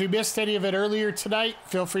 If you missed any of it earlier tonight,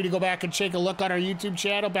 feel free to go back and take a look on our YouTube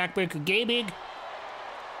channel, Backbreaker Gaming.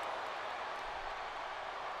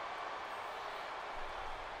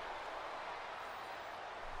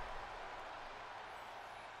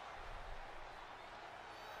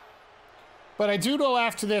 But I do know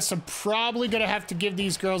after this, I'm probably going to have to give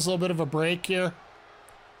these girls a little bit of a break here.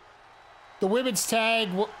 The women's tag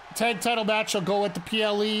title match will go with the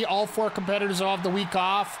PLE. All 4 competitors will have the week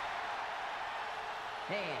off.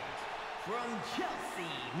 And from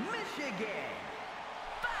Chelsea, Michigan,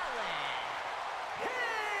 Fallon,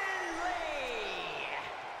 Henley.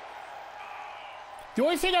 The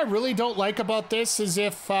only thing I really don't like about this is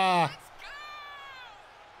if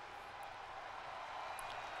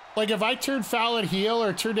if I turned Fallon heel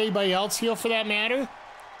or turned anybody else heel for that matter,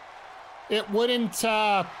 it wouldn't,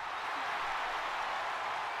 the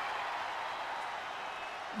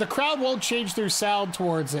crowd won't change their sound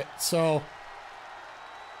towards it, so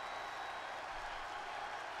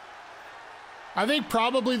I think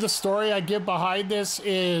probably the story I give behind this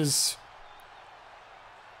is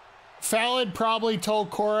Fallon probably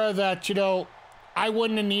told Cora that, you know, I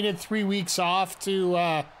wouldn't have needed 3 weeks off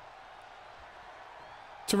to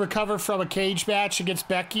recover from a cage match against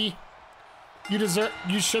Becky. You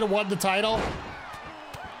should have won the title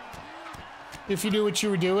if you knew what you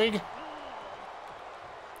were doing.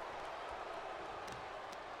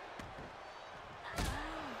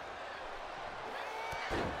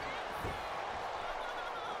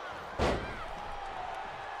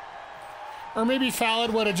 Or maybe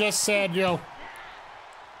Fallon would have just said, you know,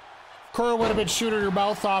 Cora would have been shooting her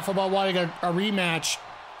mouth off about wanting a rematch.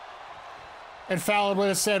 And Fallon would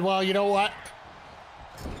have said, well, you know what?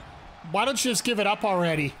 Why don't you just give it up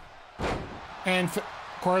already? And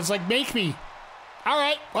Cora's like, make me. All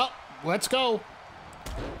right, well, let's go.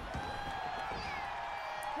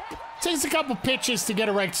 Takes a couple pitches to get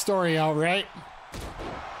a right story out, right?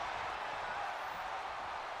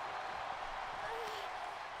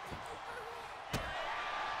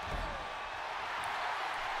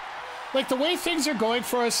 Like, the way things are going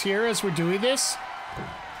for us here as we're doing this,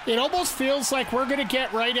 it almost feels like we're going to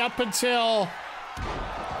get right up until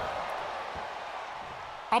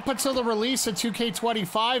the release of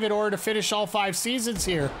 2K25 in order to finish all 5 seasons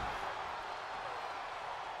here.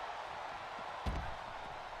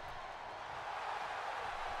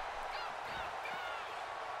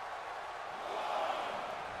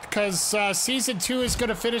 Because Season 2 is going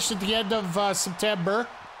to finish at the end of September.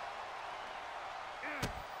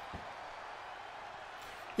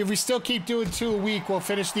 If we still keep doing 2 a week, we'll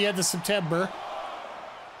finish the end of September.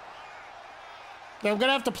 Then I'm going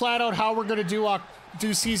to have to plan out how we're going to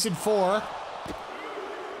do Season 4.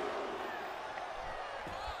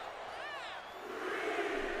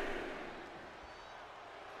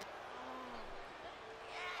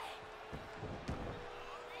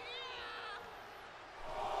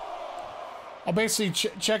 I'll basically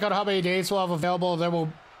check out how many days we'll have available, and then we'll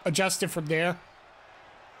adjust it from there.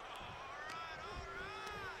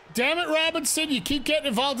 Damn it, Robinson, you keep getting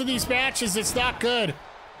involved in these matches. It's not good.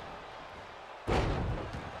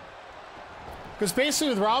 Because basically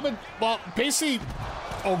with Robin, well, basically,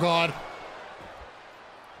 oh God.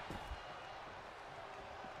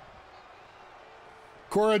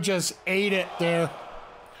 Cora just ate it there.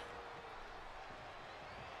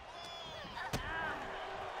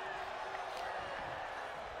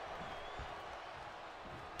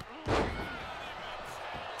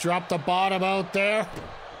 Drop the bottom out there.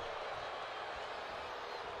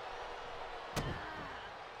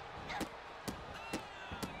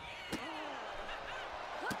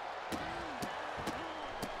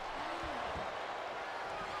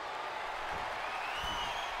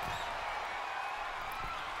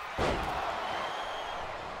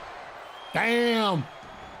 Damn.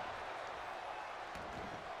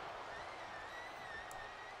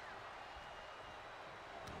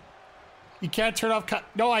 You can't turn off.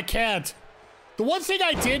 No, I can't. The one thing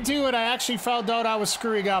I did do, and I actually found out I was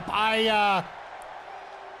screwing up. I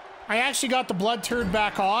actually got the blood turned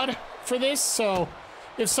back on for this, so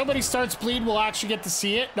if somebody starts bleeding, we'll actually get to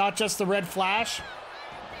see it, not just the red flash.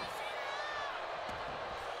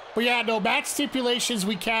 But yeah, no, match stipulations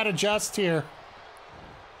we can't adjust here.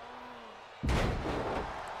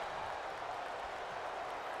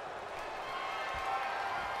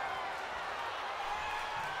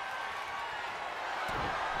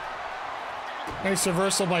 Nice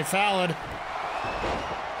reversal by Fallon.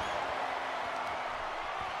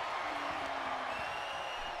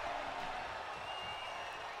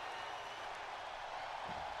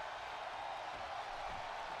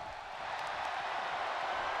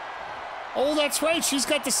 Oh, that's right. She's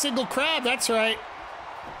got the single crab. That's right.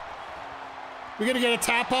 We're going to get a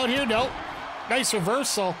tap out here? Nope. Nice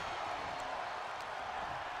reversal.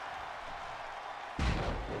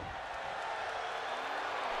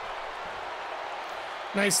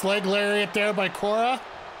 Nice leg lariat there by Cora.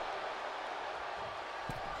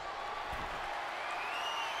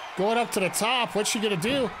 Going up to the top. What's she going to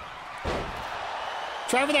do?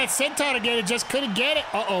 Try for that senton again and just couldn't get it.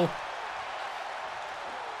 Uh-oh.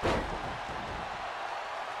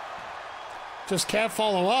 Just can't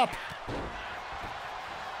follow up.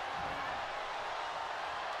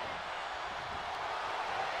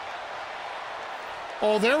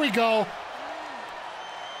 Oh, there we go.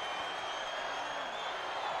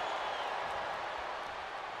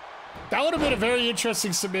 That would have been a very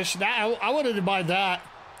interesting submission. I wouldn't mind that.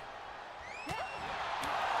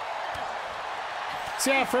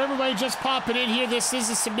 So yeah, for everybody just popping in here, this is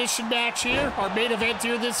a submission match here, our main event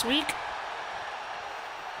here this week.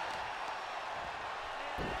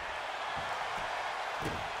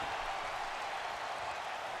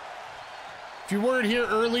 If you weren't here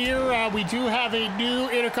earlier, we do have a new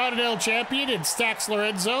Intercontinental Champion in Stax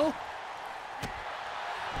Lorenzo,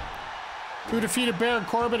 who defeated Baron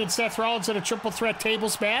Corbin and Seth Rollins in a triple threat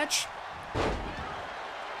tables match.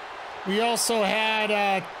 We also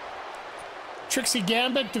had Trixie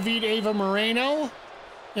Gambit defeat Ava Moreno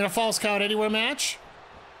in a Falls Count Anywhere match.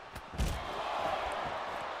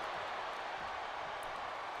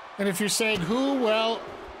 And if you're saying who, well,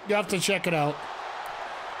 you have to check it out.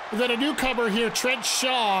 And then a newcomer here, Trent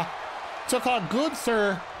Shaw, took on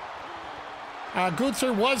Gunther.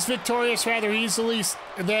 Gunther was victorious rather easily.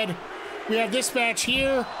 And then we have this match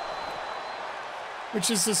here, which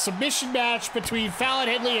is the submission match between Fallon,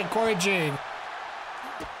 Henley, and Cora Jade.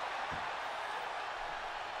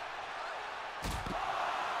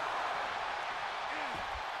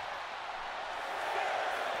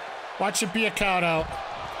 Watch it be a count out.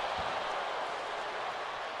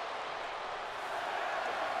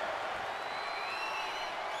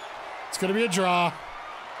 It's going to be a draw.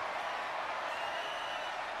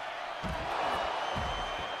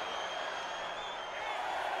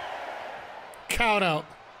 Count out.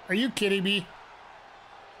 Are you kidding me?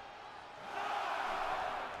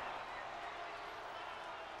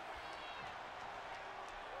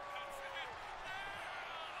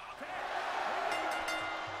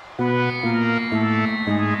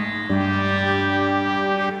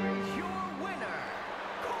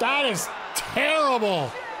 That is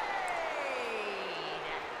terrible.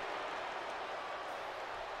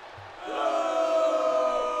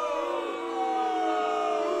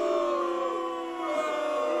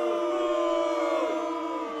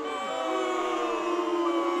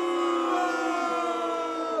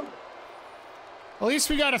 At least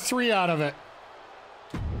we got a 3 out of it.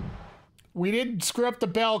 We didn't screw up the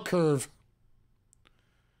bell curve.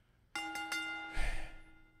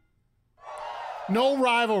 No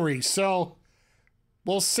rivalry, so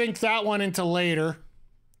we'll sink that one into later.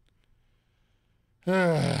 All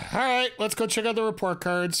right, let's go check out the report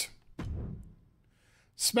cards.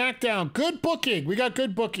 Smackdown, good booking. We got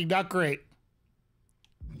good booking, not great.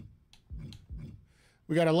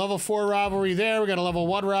 We got a level 4 rivalry there. We got a level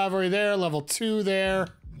 1 rivalry there. Level 2 there.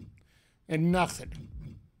 And nothing.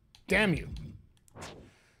 Damn you.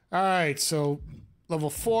 All right, so level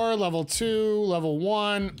 4, level 2, level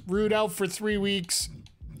 1. Rude out for 3 weeks.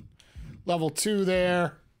 Level 2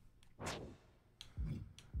 there.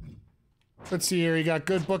 Let's see here. You got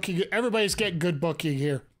good booking. Everybody's getting good booking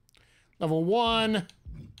here. Level 1.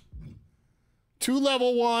 2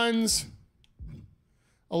 level 1s.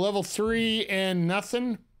 A level 3 and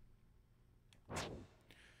nothing.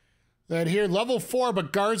 Then here, level 4,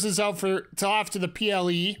 but Garza's out for till after the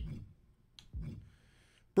PLE.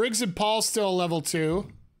 Briggs and Paul still level 2.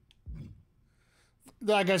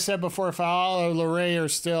 Like I said before, Fallon or Lorray are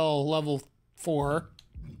still level 4.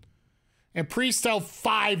 And Priest out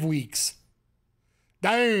 5 weeks.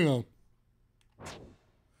 Damn.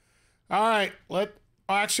 All right,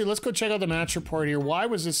 actually, let's go check out the match report here. Why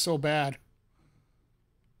was this so bad?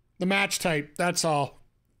 The match type, that's all.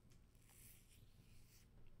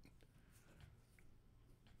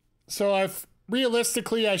 So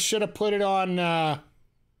realistically, I should have put it on, I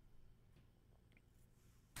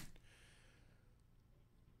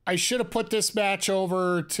should have put this match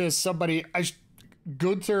over to somebody,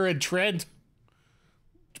 Gunther and Trent.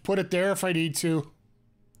 Put it there if I need to.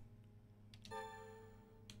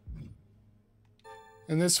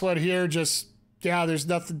 And this one here just, yeah, there's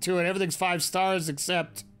nothing to it. Everything's 5 stars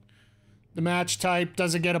except the match type.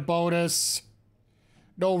 Doesn't get a bonus.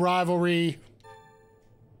 No rivalry.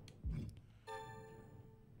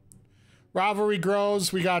 Rivalry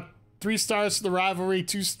grows. We got 3 stars for the rivalry,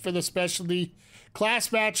 2 for the specialty. Class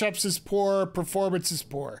matchups is poor. Performance is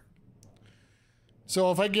poor. So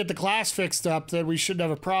if I can get the class fixed up, then we shouldn't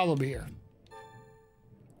have a problem here.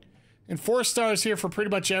 And 4 stars here for pretty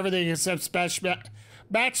much everything except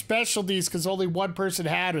match specialties because only 1 person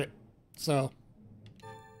had it. So.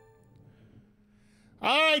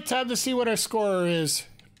 All right, time to see what our scorer is.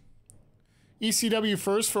 ECW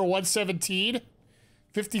first for 117.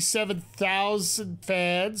 57,000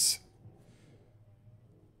 fans.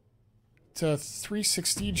 To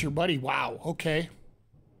 316's your buddy. Wow, okay.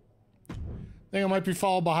 I think I might be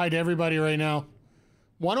falling behind everybody right now.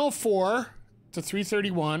 104 to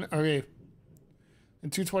 331. Okay.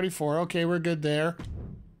 And 224. Okay, we're good there.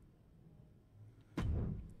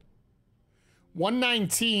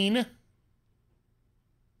 119. At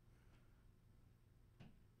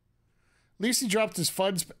least he dropped his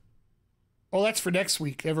funds. Oh, that's for next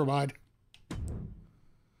week. Never mind.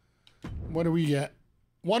 What do we get?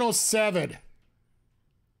 107.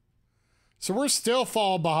 So we're still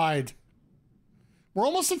falling behind. We're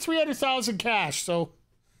almost at 300,000 cash, so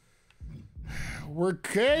we're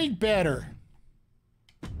getting better.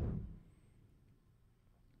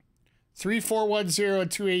 3410 and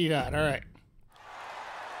 289. All right.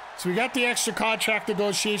 So we got the extra contract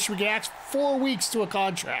negotiation. We can ask 4 weeks to a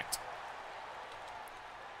contract.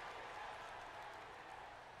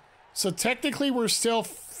 So technically we're still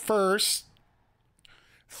first.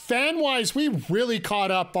 Fan-wise, we really caught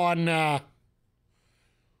up on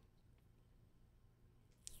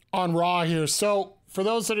on Raw here. So for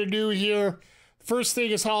those that are new here, first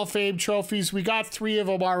thing is Hall of Fame trophies. We got 3 of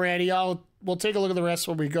them already. We'll take a look at the rest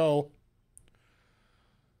when we go.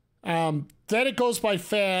 Then it goes by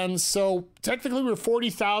fans. So technically we're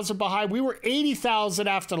 40,000 behind. We were 80,000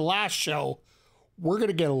 after the last show. We're going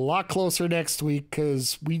to get a lot closer next week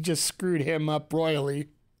because we just screwed him up royally.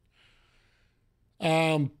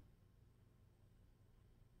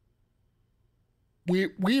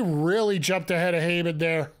 We really jumped ahead of Heyman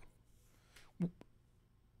there.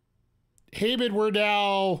 Heyman, we're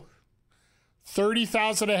now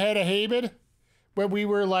 30,000 ahead of Heyman when we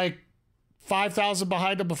were like 5,000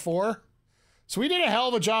 behind him before. So we did a hell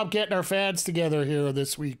of a job getting our fans together here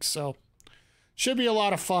this week. So should be a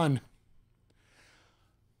lot of fun.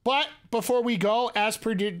 But before we go, as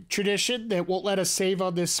per tradition, they won't let us save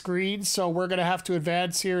on this screen. So we're going to have to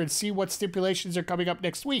advance here and see what stipulations are coming up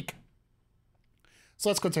next week. So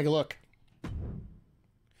let's go take a look.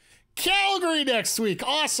 Calgary next week.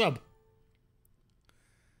 Awesome.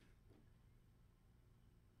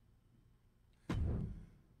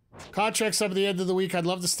 Contracts up at the end of the week. I'd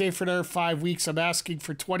love to stay for another 5 weeks. I'm asking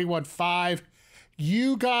for 21.5.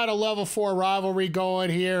 You got a level 4 rivalry going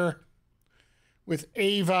here with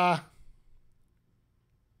Ava.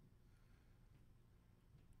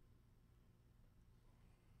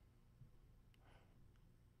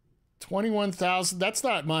 $21,000. That's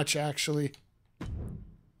not much, actually.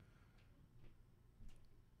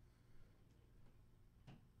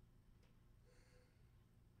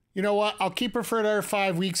 You know what? I'll keep her for another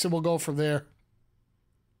 5 weeks and we'll go from there.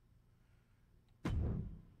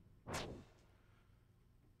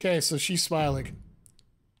 Okay, so she's smiling.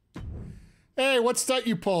 Hey, what stunt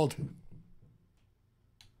you pulled?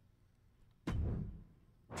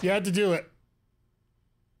 You had to do it.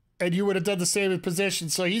 And you would have done the same in position.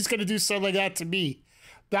 So he's going to do something like that to me.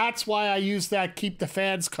 That's why I use that keep the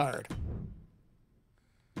fans card.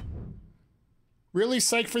 Really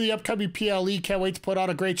psyched for the upcoming PLE. Can't wait to put on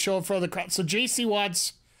a great show in front of the crowd. So JC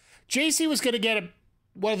was going to get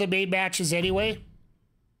one of the main matches anyway.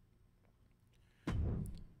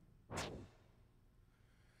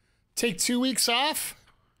 Take 2 weeks off.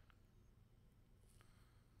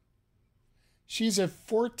 She's at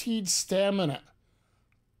 14 stamina.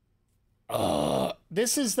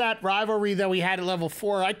 This is that rivalry that we had at level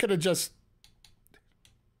 4. I could have just...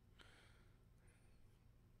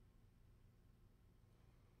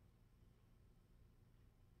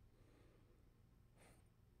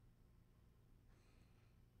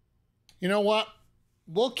 You know what?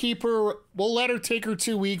 We'll keep her. We'll let her take her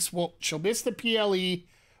 2 weeks. She'll miss the PLE.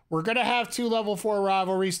 We're going to have 2 level 4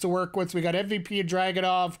 rivalries to work with. We got MVP and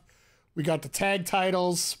Dragunov. We got the tag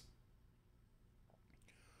titles.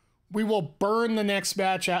 We will burn the next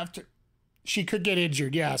match after. She could get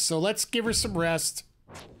injured, yeah. So let's give her some rest.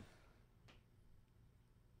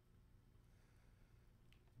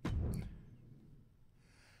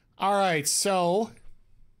 All right, so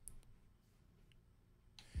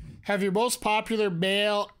have your most popular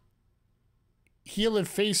male heel and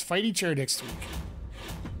face fight each other next week.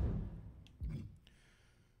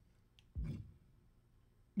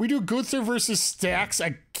 We do Gunther versus Stacks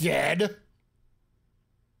again.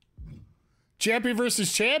 Champion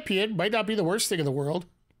versus champion might not be the worst thing in the world.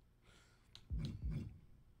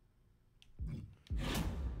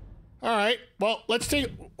 All right. Well, let's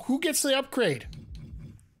take... Who gets the upgrade?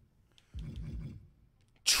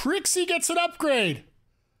 Trixie gets an upgrade.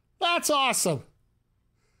 That's awesome.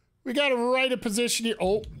 We got him right in position here.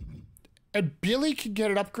 Oh, and Billy can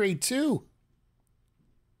get an upgrade too.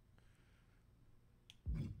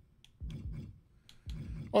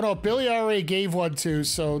 Oh no, Billy already gave one too,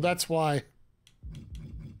 so that's why.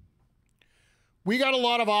 We got a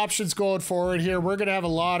lot of options going forward here. We're going to have a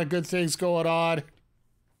lot of good things going on.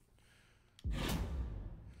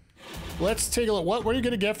 Let's take a look. What are you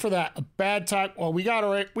going to get for that? A bad time. Well, we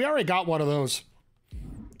already got one of those.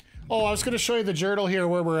 Oh, I was going to show you the journal here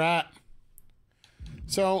where we're at.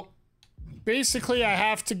 So basically I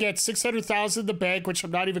have to get 600,000 in the bank, which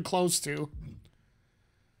I'm not even close to.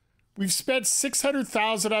 We've spent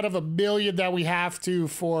 600,000 out of $1 million that we have to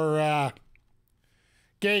for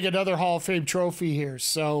getting another Hall of Fame trophy here.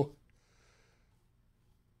 So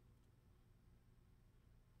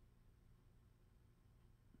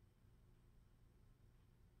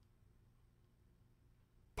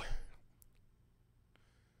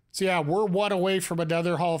yeah, we're one away from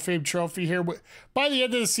another Hall of Fame trophy here. By the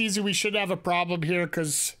end of the season, we shouldn't have a problem here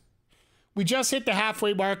because we just hit the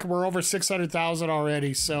halfway mark and we're over 600,000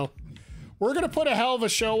 already. So we're going to put a hell of a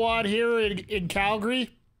show on here in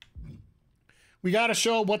Calgary. We got to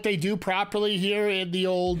show what they do properly here in the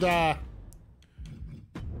old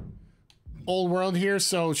Old World here,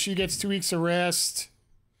 so she gets 2 weeks of rest.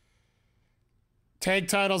 Tag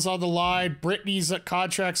titles on the line. Brittany's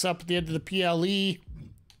contract's up at the end of the PLE.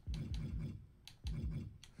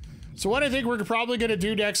 So what I think we're probably going to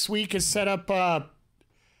do next week is set up a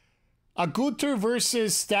Gunther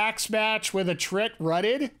versus Stacks match with a Trent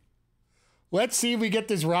run-in. Let's see if we get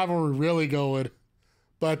this rivalry really going.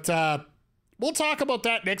 But we'll talk about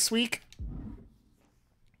that next week.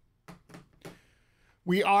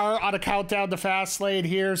 We are on a countdown to Fastlane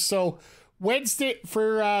here. So Wednesday,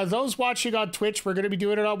 for those watching on Twitch, we're going to be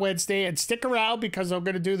doing it on Wednesday. And stick around because I'm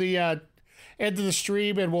going to do the end of the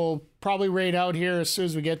stream. And we'll probably raid out here as soon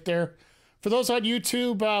as we get there. For those on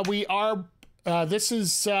YouTube, we are... this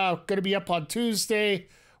is going to be up on Tuesday.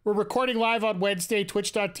 We're recording live on Wednesday,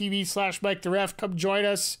 twitch.tv/MikeTheRef. Come join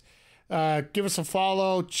us. Give us a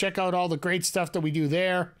follow. Check out all the great stuff that we do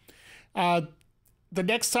there. The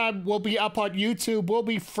next time we'll be up on YouTube will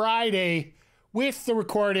be Friday with the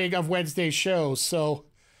recording of Wednesday's show. So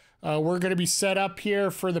we're going to be set up here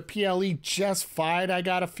for the PLE just fine, I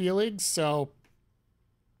got a feeling. So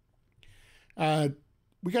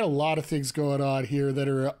we got a lot of things going on here that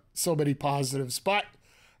are so many positives. But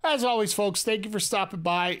as always, folks, thank you for stopping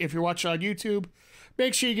by. If you're watching on YouTube,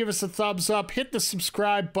 make sure you give us a thumbs up, hit the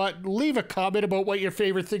subscribe button, leave a comment about what your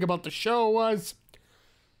favorite thing about the show was.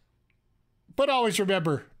 But always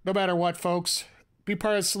remember, no matter what, folks, be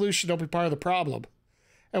part of the solution, don't be part of the problem.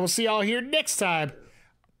 And we'll see y'all here next time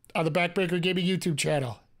on the Backbreaker Gaming YouTube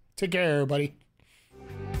channel. Take care, everybody.